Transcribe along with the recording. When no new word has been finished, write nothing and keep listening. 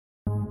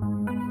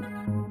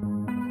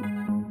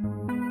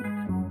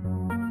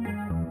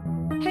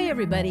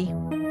everybody.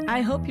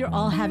 I hope you're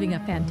all having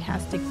a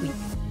fantastic week.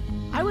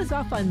 I was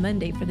off on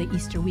Monday for the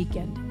Easter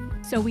weekend,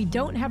 so we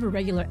don't have a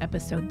regular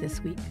episode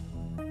this week.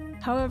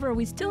 However,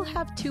 we still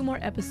have 2 more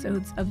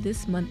episodes of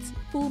this month's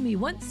Fool Me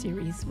Once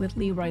series with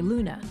Leroy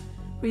Luna,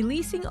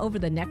 releasing over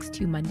the next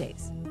 2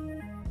 Mondays.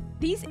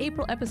 These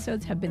April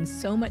episodes have been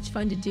so much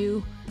fun to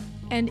do,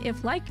 and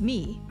if, like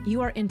me, you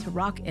are into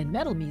rock and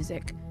metal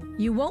music,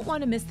 you won't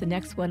want to miss the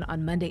next one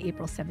on Monday,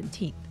 April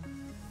 17th.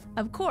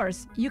 Of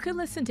course, you can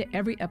listen to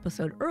every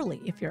episode early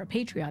if you're a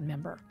Patreon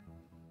member.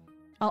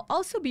 I'll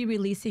also be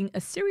releasing a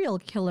serial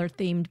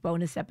killer-themed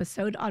bonus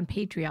episode on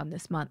Patreon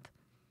this month.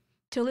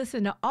 To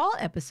listen to all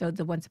episodes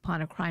of Once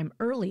Upon a Crime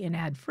early and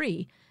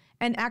ad-free,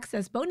 and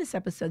access bonus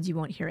episodes you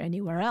won't hear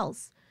anywhere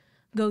else,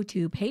 go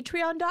to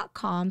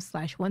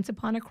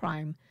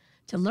patreon.com/onceuponacrime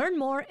to learn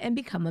more and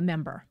become a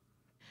member.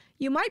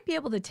 You might be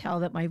able to tell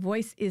that my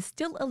voice is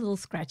still a little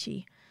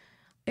scratchy.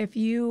 If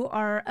you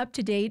are up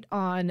to date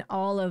on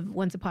all of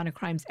Once Upon a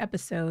Crime's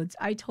episodes,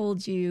 I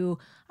told you,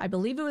 I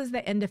believe it was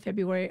the end of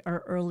February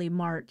or early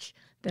March,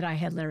 that I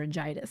had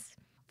laryngitis.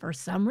 For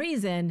some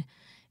reason,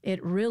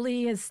 it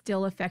really is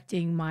still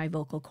affecting my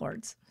vocal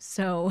cords.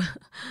 So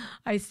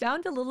I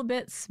sound a little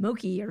bit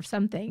smoky or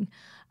something,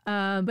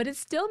 but it's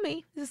still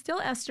me. It's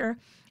still Esther.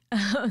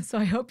 So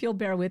I hope you'll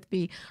bear with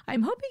me.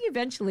 I'm hoping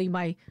eventually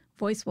my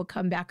voice will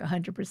come back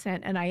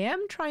 100%, and I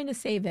am trying to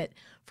save it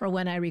for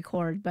when I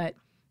record, but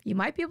you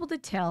might be able to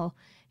tell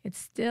it's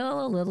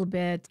still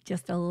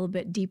just a little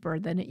bit deeper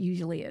than it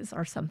usually is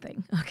or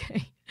something.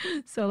 Okay.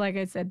 So like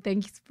I said,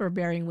 thanks for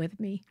bearing with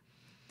me.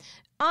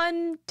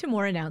 On to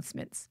more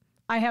announcements.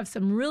 I have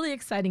some really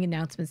exciting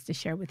announcements to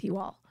share with you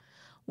all.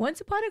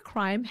 Once Upon a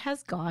Crime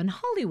has gone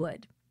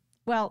Hollywood.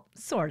 Well,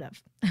 sort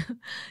of.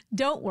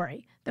 Don't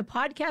worry. The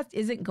podcast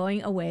isn't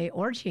going away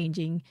or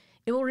changing.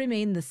 It will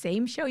remain the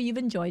same show you've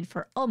enjoyed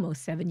for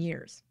almost 7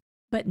 years.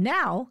 But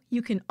now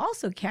you can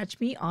also catch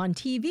me on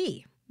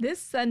TV. This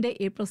Sunday,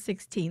 April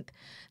 16th,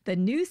 the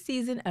new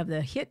season of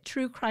the hit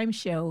true crime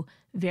show,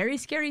 Very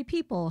Scary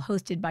People,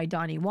 hosted by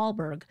Donnie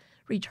Wahlberg,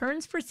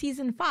 returns for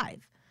season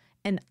 5,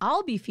 and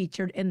I'll be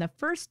featured in the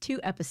first 2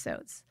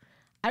 episodes.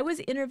 I was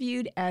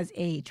interviewed as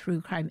a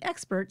true crime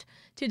expert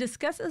to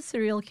discuss a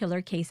serial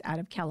killer case out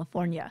of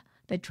California,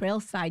 the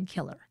Trailside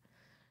Killer.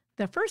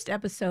 The first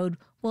episode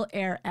will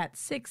air at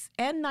 6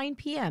 and 9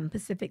 p.m.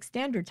 Pacific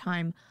Standard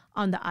Time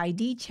on the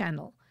ID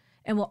channel,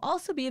 and will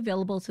also be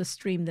available to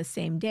stream the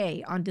same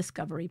day on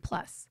Discovery+.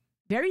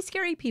 Very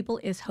Scary People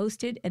is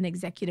hosted and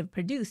executive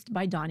produced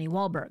by Donnie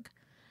Wahlberg.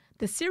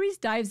 The series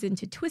dives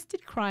into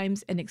twisted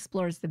crimes and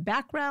explores the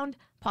background,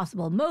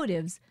 possible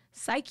motives,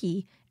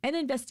 psyche, and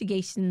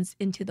investigations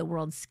into the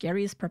world's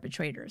scariest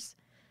perpetrators.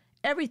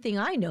 Everything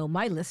I know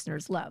my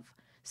listeners love,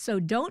 so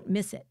don't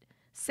miss it.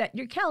 Set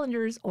your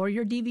calendars or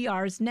your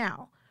DVRs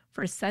now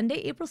for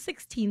Sunday, April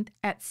 16th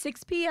at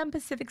 6 p.m.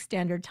 Pacific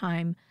Standard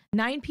Time,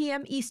 9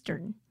 p.m.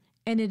 Eastern,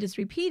 and it is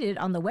repeated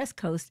on the West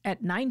Coast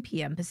at 9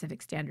 p.m.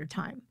 Pacific Standard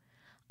Time.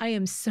 I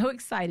am so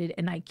excited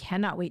and I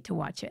cannot wait to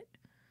watch it.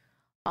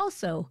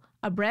 Also,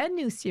 a brand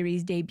new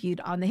series debuted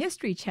on the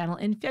History Channel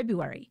in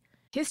February.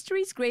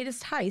 History's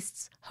Greatest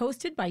Heists,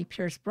 hosted by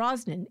Pierce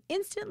Brosnan,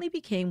 instantly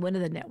became one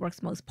of the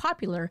network's most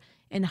popular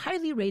and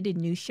highly rated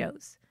new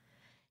shows.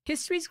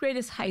 History's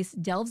Greatest Heists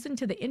delves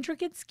into the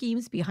intricate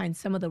schemes behind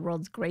some of the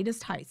world's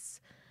greatest heists.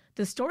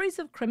 The stories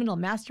of criminal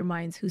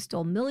masterminds who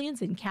stole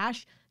millions in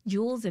cash,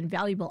 jewels, and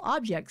valuable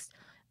objects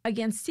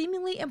against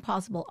seemingly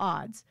impossible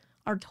odds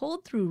are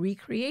told through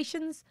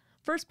recreations,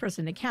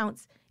 first-person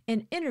accounts,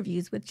 and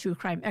interviews with true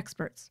crime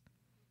experts.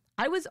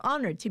 I was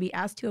honored to be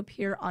asked to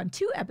appear on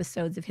 2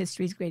 episodes of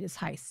History's Greatest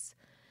Heists.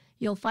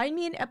 You'll find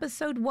me in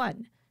Episode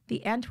 1,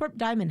 The Antwerp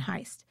Diamond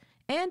Heist,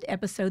 and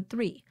Episode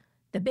 3,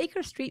 The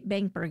Baker Street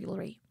Bank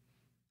Burglary.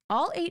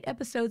 All 8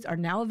 episodes are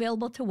now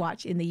available to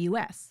watch in the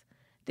U.S.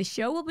 The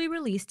show will be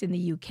released in the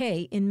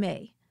U.K. in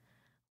May.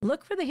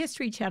 Look for the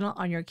History Channel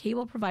on your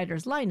cable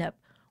provider's lineup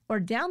or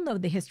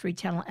download the History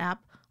Channel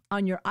app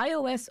on your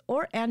iOS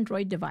or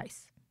Android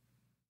device.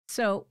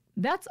 So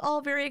that's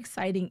all very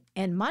exciting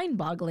and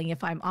mind-boggling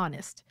if I'm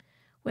honest.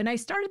 When I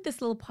started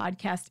this little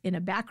podcast in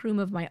a back room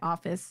of my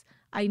office,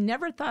 I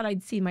never thought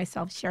I'd see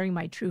myself sharing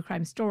my true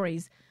crime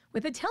stories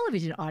with a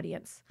television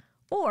audience,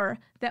 or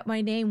that my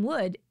name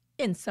would,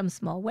 in some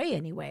small way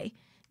anyway,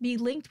 be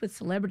linked with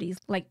celebrities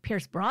like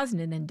Pierce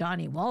Brosnan and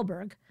Donnie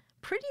Wahlberg.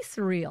 Pretty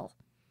surreal.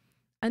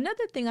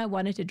 Another thing I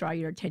wanted to draw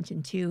your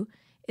attention to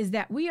is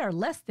that we are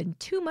less than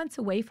 2 months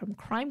away from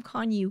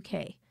CrimeCon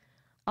UK.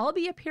 I'll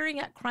be appearing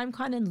at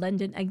CrimeCon in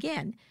London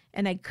again,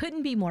 and I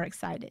couldn't be more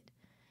excited.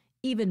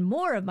 Even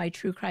more of my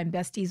true crime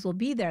besties will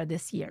be there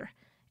this year,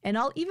 and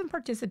I'll even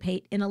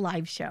participate in a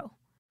live show.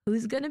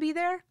 Who's going to be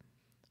there?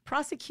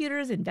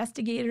 Prosecutors,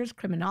 investigators,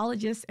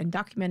 criminologists, and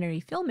documentary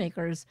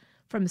filmmakers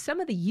from some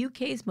of the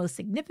UK's most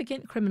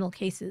significant criminal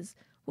cases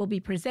will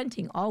be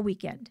presenting all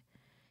weekend.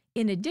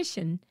 In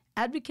addition,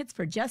 advocates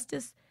for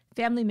justice,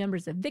 family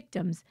members of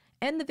victims,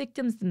 and the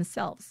victims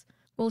themselves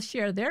will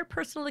share their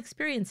personal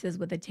experiences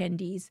with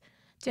attendees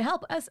to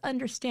help us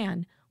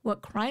understand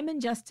what crime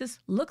and justice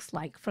looks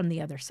like from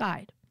the other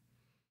side.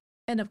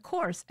 And of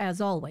course, as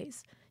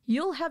always,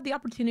 you'll have the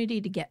opportunity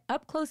to get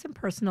up close and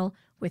personal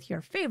with your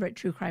favorite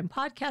true crime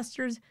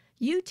podcasters,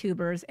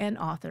 YouTubers, and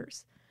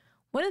authors.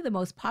 One of the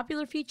most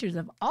popular features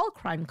of all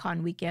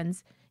CrimeCon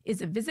weekends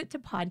is a visit to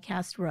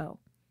Podcast Row.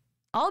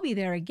 I'll be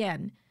there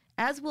again,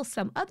 as will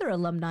some other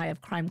alumni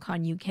of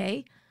CrimeCon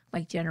UK,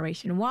 like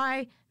Generation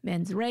Y,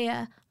 Mens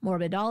Rea,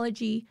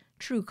 Morbidology,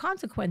 True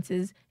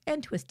Consequences,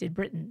 and Twisted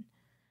Britain.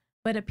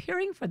 But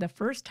appearing for the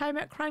first time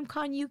at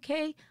CrimeCon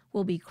UK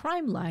will be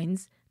Crime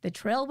Lines, The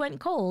Trail Went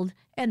Cold,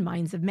 and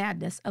Minds of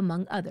Madness,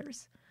 among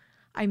others.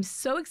 I'm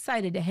so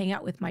excited to hang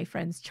out with my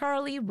friends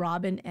Charlie,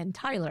 Robin, and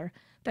Tyler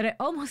that I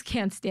almost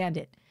can't stand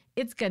it.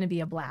 It's going to be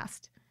a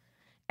blast.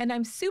 And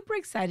I'm super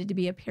excited to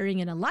be appearing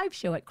in a live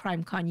show at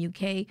CrimeCon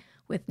UK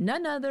with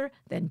none other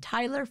than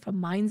Tyler from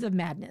Minds of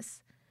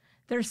Madness.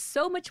 There's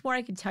so much more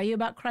I could tell you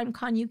about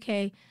CrimeCon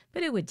UK,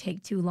 but it would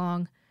take too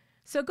long.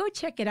 So go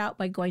check it out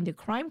by going to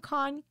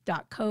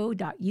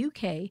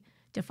crimecon.co.uk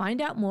to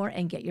find out more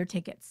and get your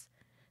tickets.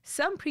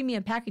 Some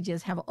premium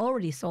packages have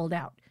already sold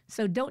out,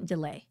 so don't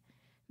delay.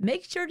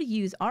 Make sure to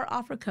use our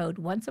offer code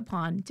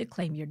ONCEUPON to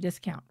claim your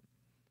discount.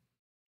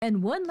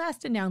 And one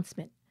last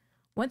announcement.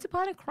 Once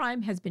Upon a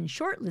Crime has been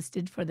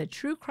shortlisted for the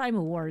True Crime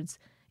Awards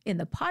in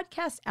the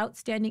Podcast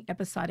Outstanding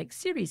Episodic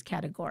Series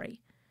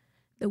category.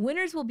 The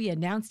winners will be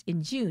announced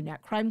in June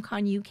at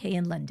CrimeCon UK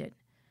in London.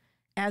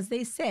 As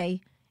they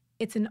say,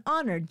 it's an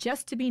honor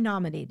just to be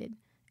nominated,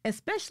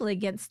 especially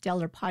against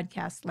stellar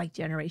podcasts like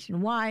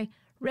Generation Y,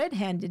 Red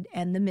Handed,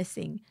 and The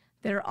Missing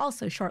that are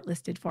also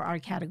shortlisted for our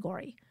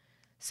category.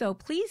 So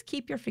please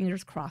keep your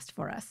fingers crossed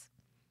for us.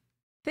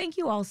 Thank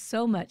you all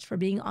so much for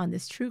being on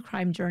this true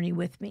crime journey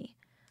with me.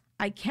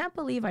 I can't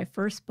believe I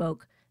first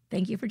spoke.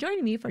 Thank you for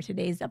joining me for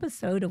today's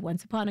episode of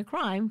Once Upon a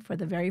Crime for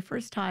the very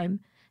first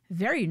time,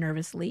 very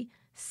nervously,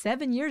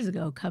 7 years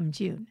ago come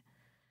June.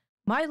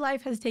 My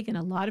life has taken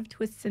a lot of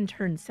twists and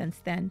turns since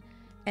then,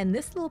 and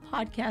this little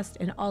podcast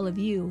and all of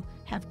you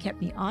have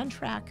kept me on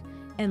track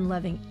and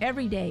loving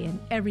every day and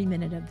every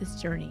minute of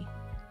this journey.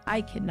 I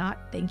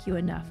cannot thank you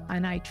enough,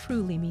 and I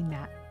truly mean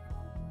that.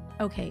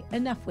 Okay,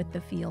 enough with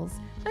the feels.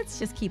 Let's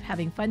just keep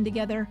having fun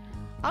together.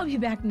 I'll be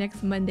back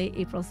next Monday,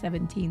 April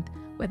 17th,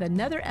 with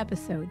another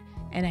episode,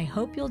 and I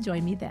hope you'll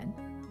join me then.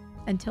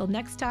 Until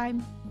next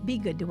time, be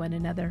good to one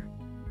another.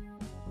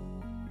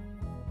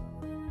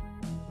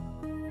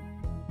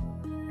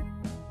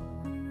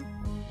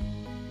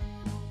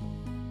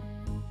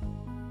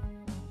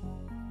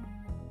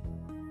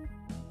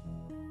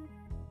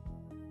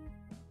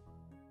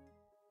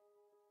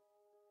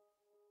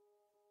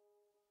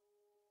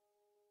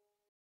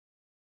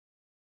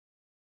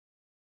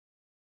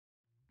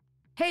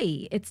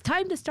 Hey, it's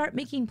time to start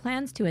making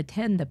plans to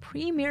attend the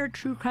premier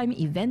true crime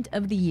event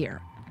of the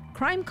year,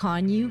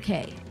 CrimeCon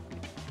UK.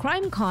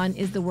 CrimeCon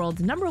is the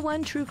world's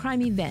 #1 true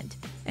crime event,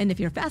 and if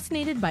you're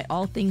fascinated by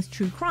all things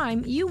true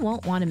crime, you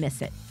won't want to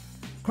miss it.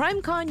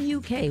 CrimeCon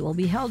UK will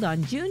be held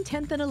on June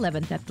 10th and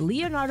 11th at the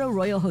Leonardo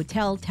Royal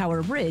Hotel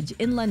Tower Bridge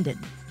in London.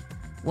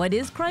 What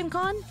is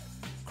CrimeCon?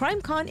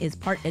 CrimeCon is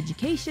part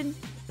education,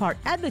 part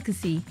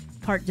advocacy,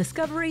 part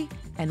discovery,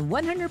 and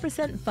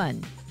 100%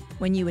 fun.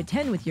 When you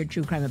attend with your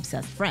true crime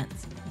obsessed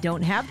friends.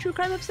 Don't have true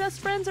crime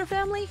obsessed friends or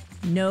family?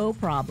 No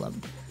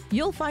problem.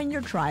 You'll find your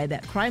tribe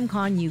at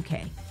CrimeCon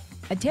UK.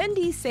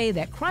 Attendees say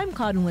that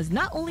CrimeCon was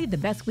not only the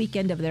best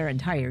weekend of their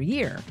entire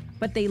year,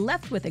 but they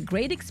left with a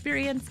great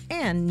experience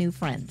and new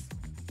friends.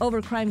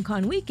 Over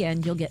CrimeCon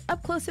weekend, you'll get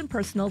up close and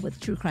personal with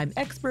true crime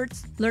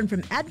experts, learn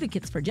from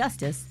advocates for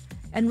justice,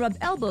 and rub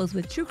elbows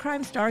with true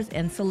crime stars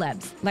and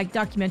celebs, like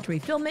documentary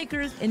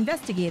filmmakers,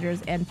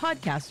 investigators, and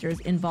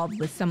podcasters involved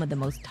with some of the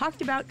most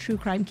talked about true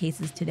crime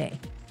cases today.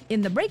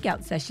 In the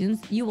breakout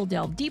sessions, you will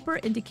delve deeper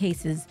into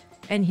cases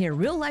and hear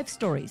real-life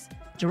stories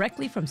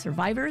directly from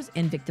survivors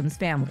and victims'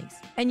 families.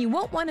 And you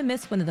won't want to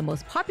miss one of the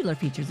most popular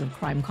features of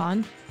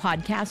CrimeCon,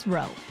 Podcast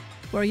Row,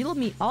 where you'll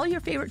meet all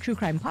your favorite true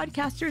crime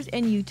podcasters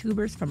and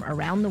YouTubers from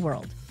around the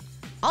world.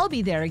 I'll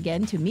be there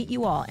again to meet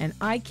you all, and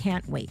I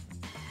can't wait.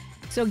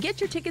 So get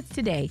your tickets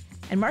today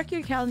and mark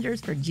your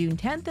calendars for June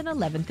 10th and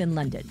 11th in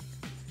London.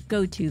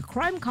 Go to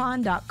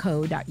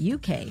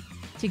crimecon.co.uk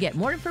to get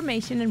more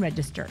information and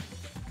register.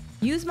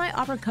 Use my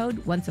offer code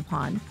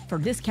ONCEUPON for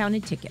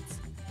discounted tickets.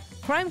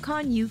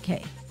 CrimeCon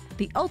UK,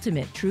 the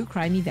ultimate true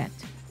crime event.